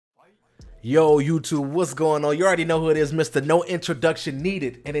Yo, YouTube, what's going on? You already know who it is, Mr. No Introduction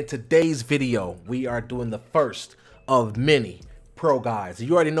Needed. And in today's video, we are doing the first of many pro guides.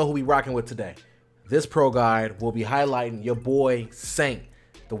 You already know who we rocking with today. This pro guide will be highlighting your boy Saint,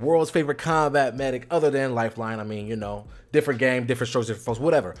 the world's favorite combat medic other than Lifeline. I mean, you know, different game, different strokes, different folks,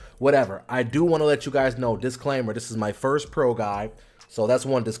 whatever. I do want to let you guys know, disclaimer, this is my first pro guide. So that's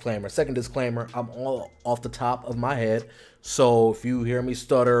one disclaimer. Second disclaimer, I'm all off the top of my head. So if you hear me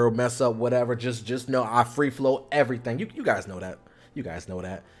stutter or mess up, whatever, just know I free flow everything. You guys know that. You guys know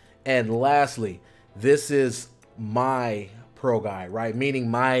that. And lastly, this is my pro guide, right?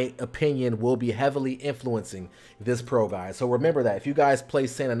 Meaning my opinion will be heavily influencing this pro guide. So remember that. If you guys play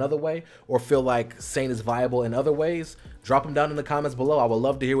Saint another way or feel like Saint is viable in other ways, drop them down in the comments below. I would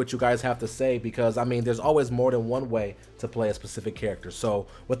love to hear what you guys have to say because, I mean, there's always more than one way to play a specific character. So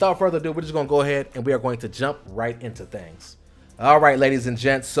without further ado, we're just going to go ahead and we are going to jump right into things. All right, ladies and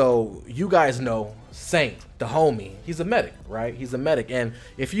gents, so you guys know Saint, the homie, he's a medic, right? He's a medic, and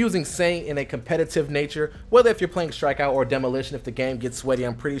if you're using Saint in a competitive nature, whether if you're playing Strikeout or Demolition, if the game gets sweaty,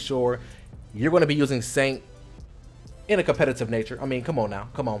 I'm pretty sure you're going to be using Saint in a competitive nature. I mean, come on now,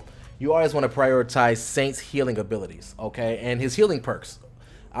 come on. You always want to prioritize Saint's healing abilities, okay, and his healing perks.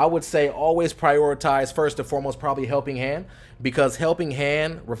 I would say always prioritize first and foremost probably Helping Hand, because Helping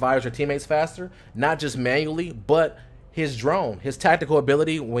Hand revives your teammates faster, not just manually, but his drone, his tactical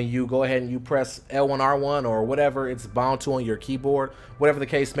ability, when you go ahead and you press L1, R1, or whatever it's bound to on your keyboard, whatever the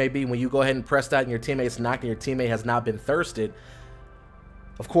case may be, when you go ahead and press that and your teammate's knocked and your teammate has not been thirsted,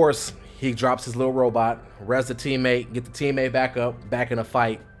 of course, he drops his little robot, res the teammate, get the teammate back up, back in a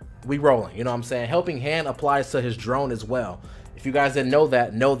fight. We rolling, you know what I'm saying? Helping Hand applies to his drone as well. If you guys didn't know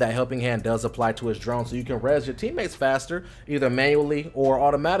that Helping Hand does apply to his drone, so you can res your teammates faster, either manually or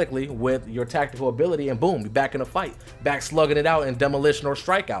automatically with your tactical ability, and boom, you're back in a fight, back slugging it out in Demolition or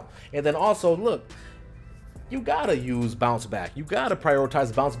Strikeout. And then also, look, you gotta use Bounce Back. You gotta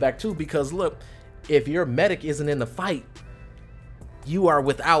prioritize Bounce Back too, because look, if your medic isn't in the fight, you are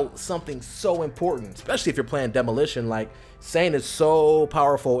without something so important, especially if you're playing Demolition. Like, Saint is so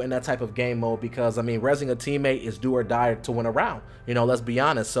powerful in that type of game mode because, I mean, resing a teammate is do or die to win a round. You know, let's be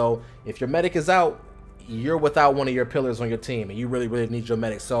honest. So if your medic is out, you're without one of your pillars on your team, and you really need your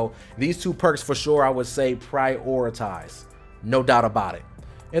medic. So these two perks for sure, I would say prioritize, no doubt about it.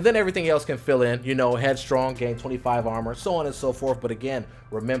 And then everything else can fill in, you know, Headstrong, gain 25 armor, so on and so forth. But again,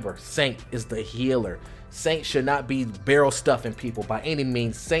 remember, Saint is the healer. Saint should not be barrel stuffing people by any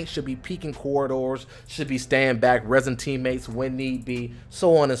means. Saint should be peeking corridors, should be staying back, resing teammates when need be,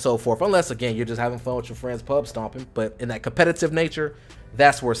 so on and so forth. Unless, again, you're just having fun with your friends pub stomping. But in that competitive nature,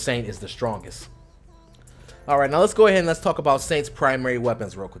 that's where Saint is the strongest. All right, now let's go ahead and let's talk about Saint's primary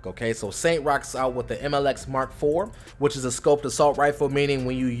weapons real quick, okay? So Saint rocks out with the MLX Mark IV, which is a scoped assault rifle, meaning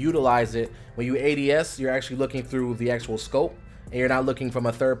when you utilize it, when you ADS, you're actually looking through the actual scope, and you're not looking from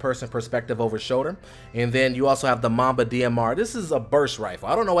a third-person perspective over shoulder. And then you also have the Mamba DMR. This is a burst rifle.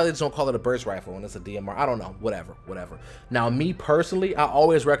 I don't know why they just don't call it a burst rifle when it's a DMR. I don't know. Whatever. Now, me personally, I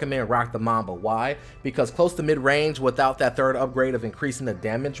always recommend rock the Mamba. Why? Because close to mid-range, without that third upgrade of increasing the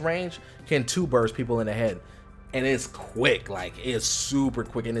damage range, can two-burst people in the head. And it's quick, like it's super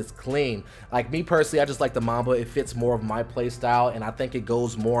quick and it's clean. Like me personally, I just like the Mamba. It fits more of my play style, and I think it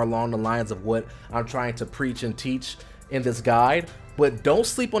goes more along the lines of what I'm trying to preach and teach in this guide. But don't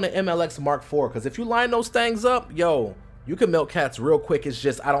sleep on the MLX Mark IV, because if you line those things up, yo, you can milk cats real quick. It's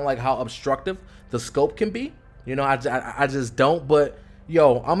just I don't like how obstructive the scope can be. You know, I just don't. But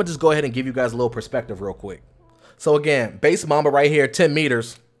yo, I'm gonna just go ahead and give you guys a little perspective real quick. So again, base Mamba right here, 10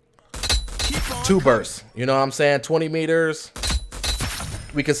 meters. Two bursts, you know what I'm saying? 20 meters.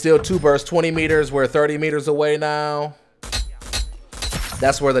 We can still two burst 20 meters. We're 30 meters away now.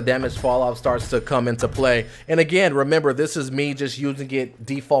 That's where the damage fall off starts to come into play. And again, remember, this is me just using it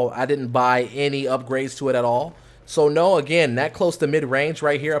default. I didn't buy any upgrades to it at all. So no, again, that close to mid range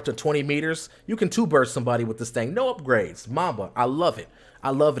right here up to 20 meters, you can two burst somebody with this thing. No upgrades. Mamba, I love it.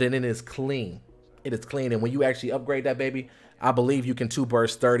 I love it, and it is clean. It is clean, and when you actually upgrade that baby, I believe you can two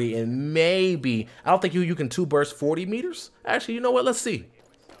burst 30, and maybe, I don't think you can two burst 40 meters. Actually, you know what? Let's see.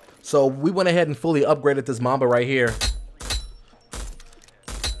 So we went ahead and fully upgraded this Mamba right here.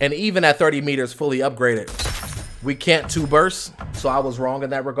 And even at 30 meters fully upgraded, we can't two burst. So I was wrong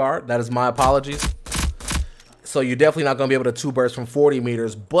in that regard. That is my apologies. So you're definitely not going to be able to two burst from 40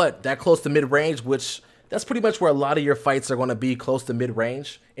 meters, but that close to mid range, which that's pretty much where a lot of your fights are going to be, close to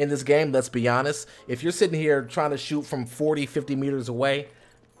mid-range in this game. Let's be honest. If you're sitting here trying to shoot from 40, 50 meters away,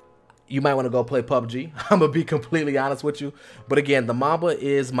 you might want to go play PUBG. I'm going to be completely honest with you. But again, the Mamba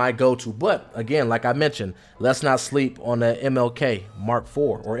is my go-to. But again, like I mentioned, let's not sleep on the MLK Mark IV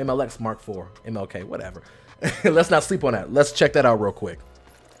or MLX Mark IV. MLK, whatever. Let's not sleep on that. Let's check that out real quick.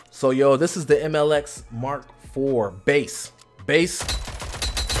 So, yo, this is the MLX Mark IV base.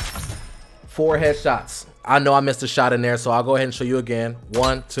 4 headshots. I know I missed a shot in there, so I'll go ahead and show you again.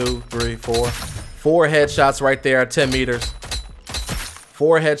 1, 2, 3, 4. 4 headshots right there at 10 meters.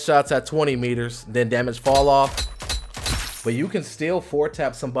 4 headshots at 20 meters. Then damage fall off. But you can still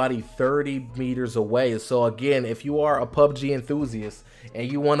 4-tap somebody 30 meters away. So again, if you are a PUBG enthusiast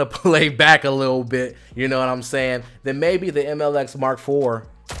and you want to play back a little bit, you know what I'm saying, then maybe the MLX Mark IV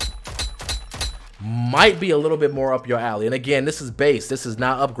might be a little bit more up your alley. And again, this is base. This is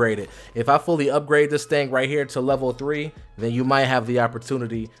not upgraded. If I fully upgrade this thing right here to level 3, then you might have the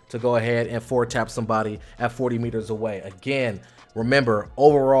opportunity to go ahead and 4-tap somebody at 40 meters away. Again, remember,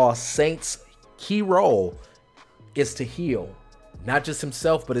 overall, Saint's key role is to heal. Not just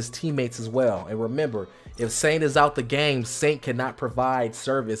himself, but his teammates as well. And remember, if Saint is out the game, Saint cannot provide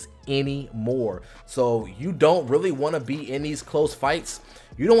service anymore. So you don't really want to be in these close fights.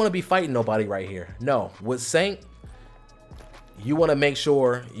 You don't want to be fighting nobody right here. No, with Saint, you want to make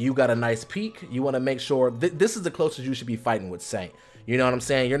sure you got a nice peek. You want to make sure this is the closest you should be fighting with Saint. You know what I'm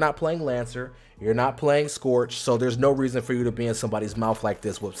saying? You're not playing Lancer. You're not playing Scorch. So there's no reason for you to be in somebody's mouth like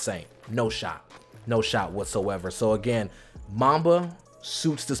this with Saint. No shot. No shot whatsoever. So again, Mamba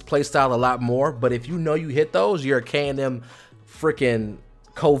suits this playstyle a lot more. But if you know you hit those, you're a K&M freaking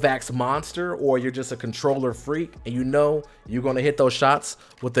Kovacs monster, or you're just a controller freak and you know you're going to hit those shots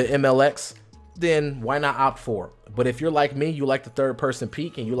with the MLX, then why not opt for it? But if you're like me, you like the third-person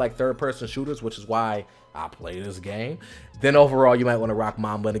peek and you like third-person shooters, which is why I play this game, then overall you might want to rock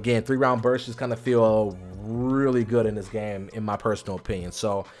Mamba. And again, 3-round bursts just kind of feel really good in this game, in my personal opinion.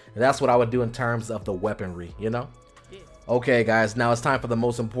 So that's what I would do in terms of the weaponry, you know? Okay, guys, now it's time for the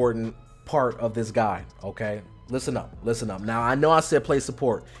most important part of this guide, okay? Listen up, listen up. Now, I know I said play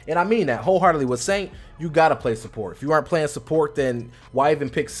support, and I mean that wholeheartedly. With Saint, you gotta play support. If you aren't playing support, then why even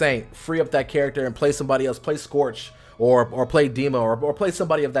pick Saint? Free up that character and play somebody else. Play Scorch or play Demo or play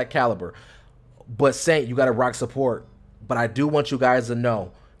somebody of that caliber. But Saint, you gotta rock support. But I do want you guys to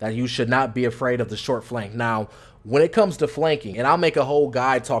know that you should not be afraid of the short flank. Now, when it comes to flanking, and I'll make a whole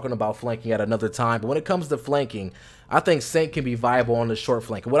guide talking about flanking at another time, but when it comes to flanking, I think Saint can be viable on the short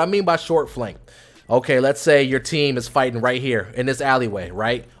flank. And what I mean by short flank, okay, let's say your team is fighting right here in this alleyway,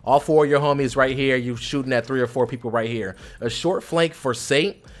 right? All 4 of your homies right here, you shooting at 3 or 4 people right here. A short flank for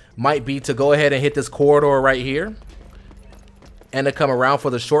Saint might be to go ahead and hit this corridor right here and to come around for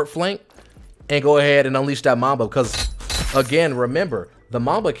the short flank and go ahead and unleash that Mamba. Because, again, remember, the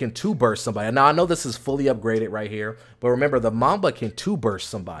Mamba can 2-burst somebody. Now, I know this is fully upgraded right here, but remember, the Mamba can 2-burst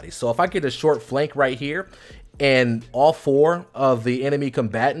somebody. So if I get a short flank right here and all 4 of the enemy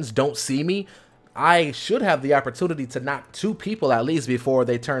combatants don't see me, I should have the opportunity to knock 2 people at least before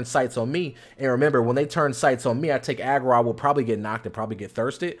they turn sights on me. And remember, when they turn sights on me, I take aggro, I will probably get knocked and probably get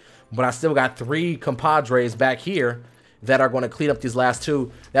thirsted. But I still got 3 compadres back here that are going to clean up these last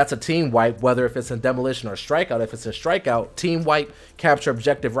 2. That's a team wipe, whether if it's in demolition or strikeout. If it's in strikeout, team wipe, capture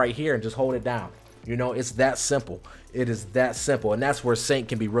objective right here and just hold it down. You know, it's that simple. It is that simple. And that's where Saint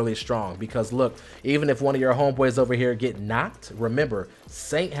can be really strong. Because look, even if one of your homeboys over here get knocked, remember,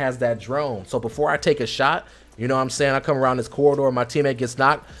 Saint has that drone. So before I take a shot, you know what I'm saying, I come around this corridor, my teammate gets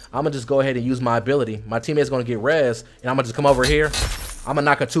knocked, I'm going to just go ahead and use my ability. My teammate's going to get res, and I'm going to just come over here. I'm going to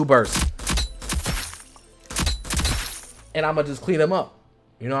knock a 2-burst. And I'm going to just clean him up.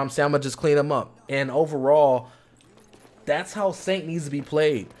 You know what I'm saying? I'm going to just clean him up. And overall, that's how Saint needs to be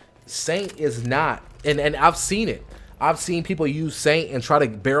played. Saint is not, and I've seen it. I've seen people use Saint and try to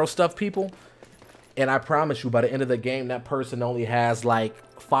barrel stuff people. And I promise you, by the end of the game, that person only has like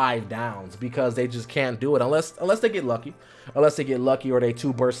 5 downs because they just can't do it unless they get lucky. Unless they get lucky or they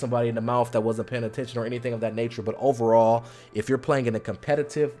 2-burst somebody in the mouth that wasn't paying attention or anything of that nature. But overall, if you're playing in a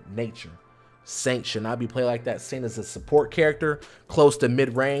competitive nature, Saint should not be played like that. Saint is a support character, close to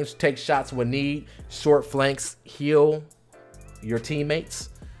mid-range, take shots when need, short flanks, heal your teammates,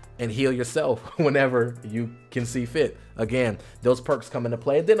 and heal yourself whenever you can see fit. Again, those perks come into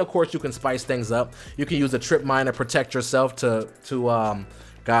play. Then, of course, you can spice things up. You can use a trip mine to protect yourself to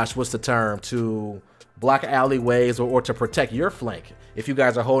gosh, what's the term? To block alleyways or to protect your flank. If you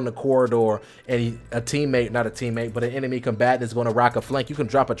guys are holding a corridor and a teammate, not a teammate, but an enemy combatant is going to rock a flank, you can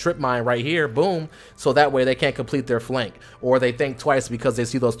drop a trip mine right here, boom, so that way they can't complete their flank. Or they think twice because they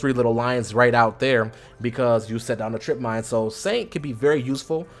see those 3 little lines right out there because you set down a trip mine. So Saint can be very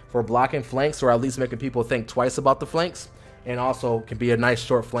useful for blocking flanks or at least making people think twice about the flanks. and also can be a nice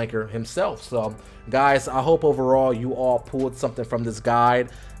short flanker himself. So guys, I hope overall you all pulled something from this guide.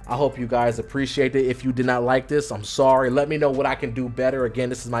 I hope you guys appreciate it. If you did not like this, I'm sorry. Let me know what I can do better. Again,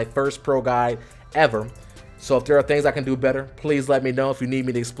 this is my first pro guide ever. So if there are things I can do better, please let me know. If you need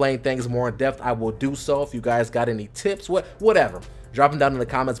me to explain things more in depth, I will do so. If you guys got any tips, whatever, drop them down in the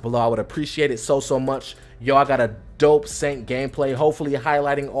comments below. I would appreciate it so much. Yo, I got a dope Saint gameplay, hopefully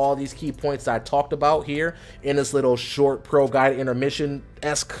highlighting all these key points I talked about here in this little short pro guide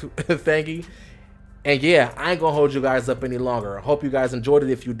intermission-esque thingy. And yeah, I ain't gonna hold you guys up any longer. I hope you guys enjoyed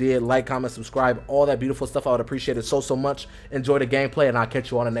it. If you did, like, comment, subscribe, all that beautiful stuff. I would appreciate it so much. Enjoy the gameplay, and I'll catch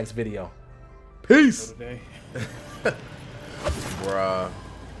you on the next video. Peace. Bruh.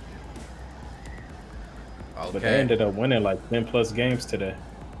 Okay. But they ended up winning like 10+ games today.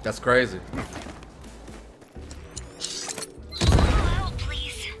 That's crazy. Help,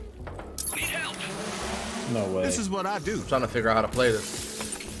 please. Need help. No way. This is what I do. I'm trying to figure out how to play this.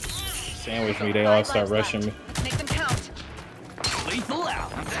 Sandwich me, they all start rushing me. Make them count. Lethal out.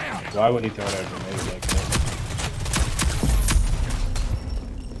 Down. Why would he throw that grenade like that?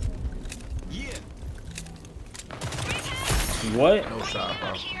 Yeah. What? No shot,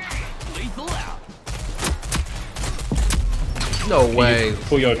 bro. Lethal out. No way.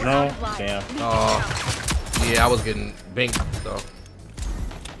 Pull your drone? Damn. Yeah, I was getting binked though.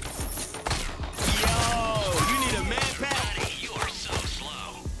 Yo, you need a man pack. You are so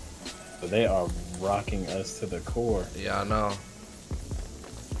slow. So they are rocking us to the core. Yeah, I know.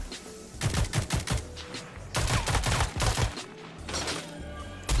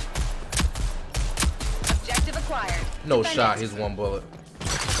 Objective acquired. No Defend shot. it. He's one bullet.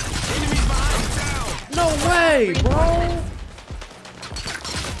 Enemies behind you. Down. No way, bro.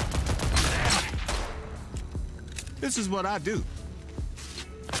 This is what I do.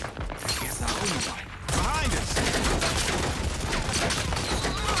 Guess I'll own one. Behind us.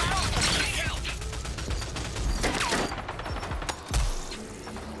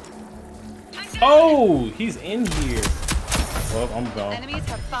 Oh, he's in here. Well, I'm gone. Enemies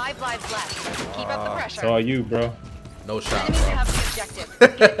have 5 lives left. Keep up the pressure. It's all you, bro. No shot, Enemies bro. have the objective.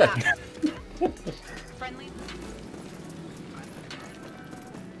 Get it back. Friendly.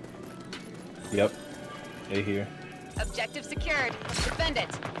 Yep. They here. Objective secured. Defend it.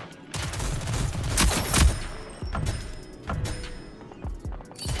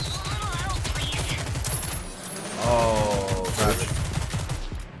 Oh, gotcha.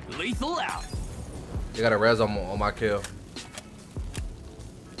 Lethal out. You got a res on my kill.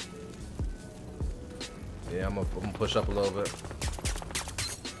 Yeah, I'm gonna push up a little bit.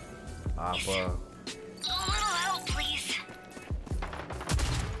 A little help, please.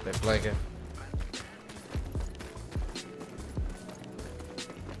 They flanking.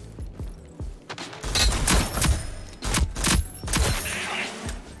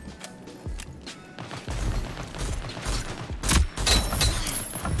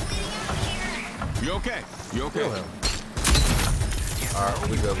 You okay? You okay? Kill him. Alright,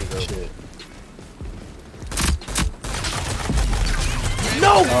 we good, we good. Shit.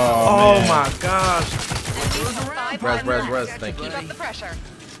 No! Oh man. my gosh. Enemies have 5 Res, lives res, left. res. Thank you. Keep up the pressure.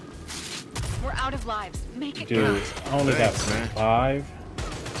 We're out of lives. Make it Dude, count. I only got Thanks, man. 5.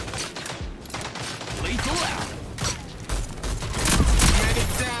 Lethal out. Medic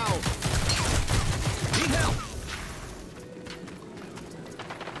down. Need help.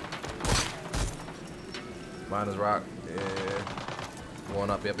 Mine is rock. Yeah. Going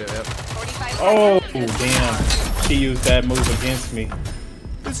up, yep. 45 Oh, seconds. damn. She used that move against me.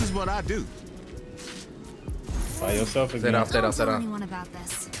 This is what I do. By yourself Stay again. down, stay down, stay Don't tell down. anyone about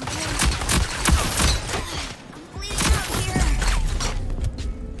this.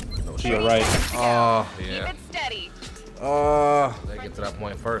 No To shot. your right. Oh, Keep yeah. it steady. They get to that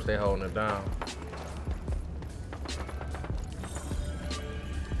point first, they holding it down.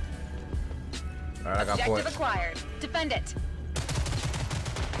 Alright, I got Objective point. acquired. Defend it.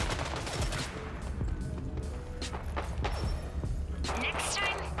 Next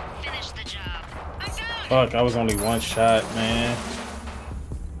time, finish the job. Fuck, I was only one shot, man.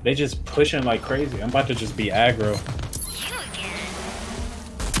 They just pushing like crazy. I'm about to just be aggro. You again.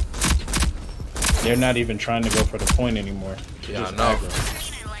 They're not even trying to go for the point anymore. They're Yeah, I just know. aggro.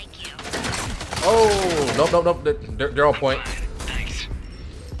 Great, I like you. Oh, nope. They're on point. Thanks.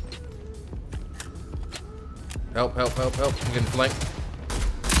 Help. I'm getting flanked.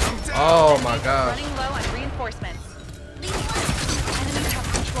 Oh my gosh. Running low on reinforcements. Enemies have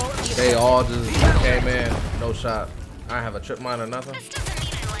control of the They all just came in. No shot. I don't have a trip mine or nothing. This doesn't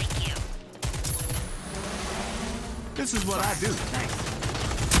mean I like you. This is what I do.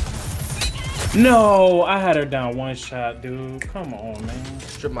 No, I had her down one shot, dude. Come on, man.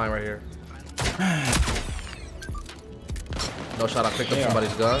 Strip mine right here. No shot. I picked up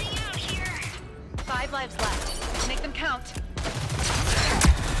somebody's gun. 5 lives left. Make them count.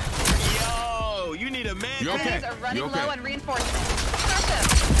 Yo, you need a man. You okay? Enemies are running You okay? low on reinforcements. Crush them.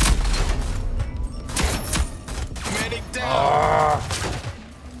 Medic down.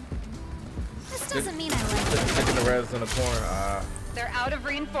 This doesn't mean I like it. Taking the res in the corner. They're out of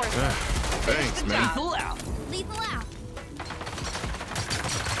reinforcements. Thanks, man. Lethal out. Lethal out.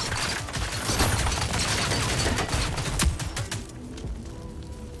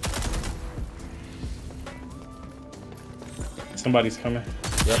 Somebody's coming.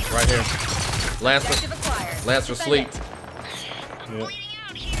 Yep, right here. Lancer. Objective acquired. Lancer Defend sleep. it. Yep. Bleeding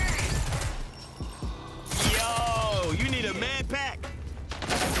out here. Yo, you need a man pack.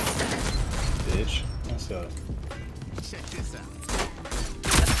 Bitch. What's up? Check this out.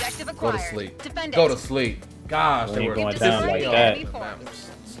 Objective Go acquired. to sleep. Defend Go it. to sleep. Gosh, We they ain't were going down like that. Enemy forms.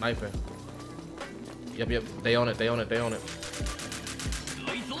 Sniping. Yep. They own it. They own it. Lethal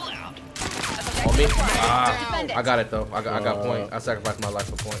out. On me. Defend it. I got it though. I got point. I sacrificed my life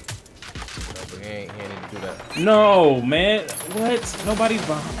for point. No, but he ain't need to do that. No, man. What? Nobody's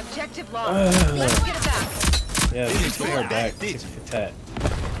behind. Objective lost. Let's get it back. Yeah, just put her back. Tit for tat.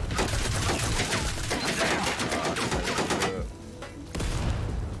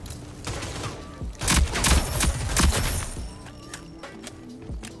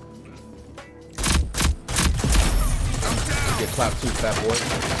 Get clapped too, fat boy.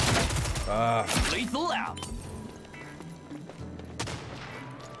 Lethal out.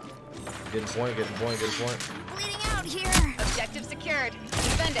 Getting point. Bleeding out here. Objective secured.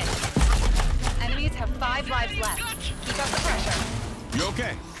 Defend it. Enemies have 5 lives left. Keep up the pressure. You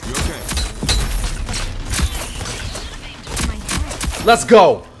okay? You okay? My head. Let's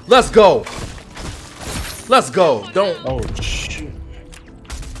go. Don't. Oh, shit.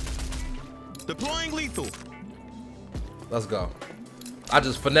 Deploying lethal. Let's go. I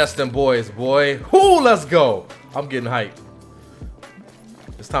just finessed them boys, boy. Whoo, let's go. I'm getting hyped.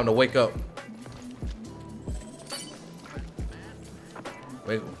 It's time to wake up.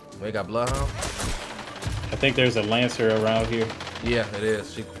 Wait, we got Bloodhound? I think there's a Lancer around here. Yeah, it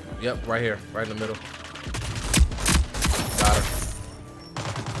is. Yep, right here, right in the middle. Got her.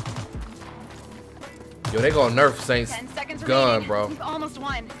 Yo, they gonna nerf 10 Saint's seconds gun, remaining. bro. We've almost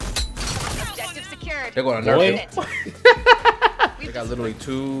won. Objective secured. They're gonna nerf Boy. it. They got literally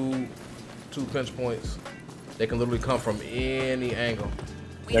two pinch points. They can literally come from any angle.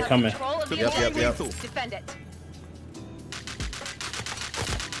 We They're have coming. control of the Yep. objective. Defend it.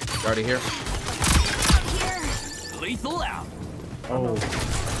 You already here? Out here. Lethal out. Oh,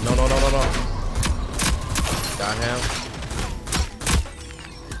 No. Got him.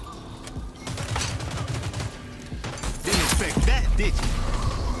 Didn't expect that, did you?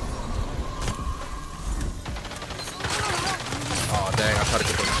 Oh dang! I tried to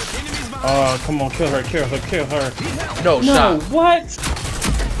get them. Enemies behind. oh, come on, kill her. No No, shot. what?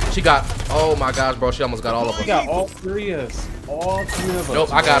 She got. Oh my gosh, bro! She almost got all of We them. got all three of us. All three of us.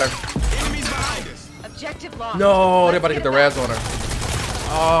 Nope, I got her. Enemies behind us. Objective lost. No, Let's they about to get the it res back. on her.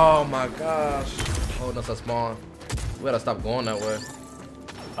 Oh my gosh. Oh, that's a spawn. We gotta stop going that way.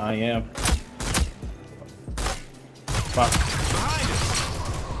 I am. Fuck. Behind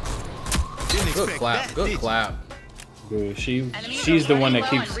us. Didn't Good expect clap. that, Good did you? clap. Dude, she's Enemies the are one that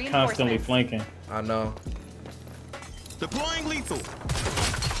running low keeps on constantly reinforcements. flanking. I know. Deploying lethal.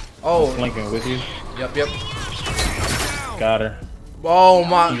 Oh, Flanking with you. yep. Down. Got her. Oh Can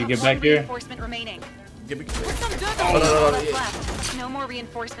my. you get One back here? reinforcement remaining. Give me. No, no, no, left. No more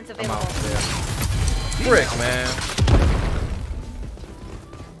reinforcements I'm available. out there. Frick, man.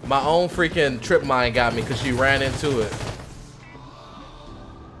 My own freaking trip mine got me because she ran into it.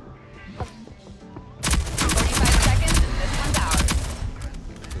 45 seconds and this one's ours.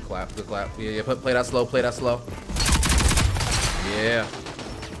 Good clap. Yeah, play that slow. Yeah.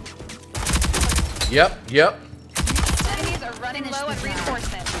 Yep. Enemies are running low on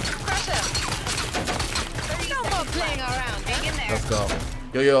reinforcements. Crush them. No more playing around. Hang in there. Let's go.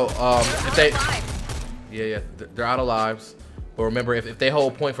 Yo, if they, Alive. yeah, they're out of lives. But remember, if they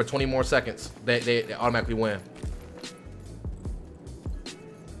hold point for 20 more seconds, they automatically win.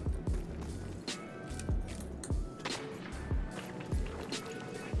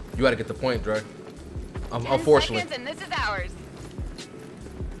 You gotta get the point, Dre. 10 Unfortunately. seconds and this is ours.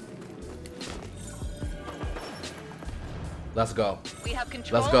 Let's go. We have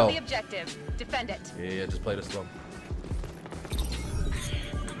control Let's go. of the objective. Defend it. Yeah, just play this slow.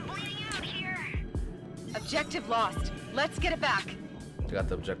 Bleeding out here. Objective lost. Let's get it back. You got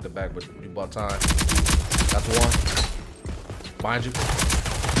the objective back, but you bought time. That's one. Behind you.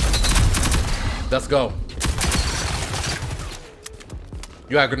 Let's go.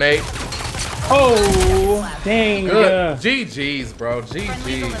 You got a grenade? Oh, dang. Good. GG's, bro. Friendly's GG's.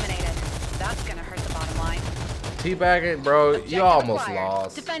 eliminated. That's gonna hurt the bottom line. Teabagging, bro. You almost acquired.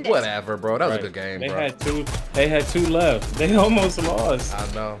 lost. Defend it. Whatever, bro. That was a Right. good game, They bro. had two left. They almost lost.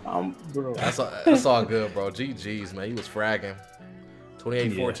 I know. Bro. That's all good, bro. GG's, man. He was fragging.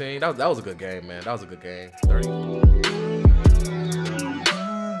 28-14. That was a good game, man. That was a good game. 30.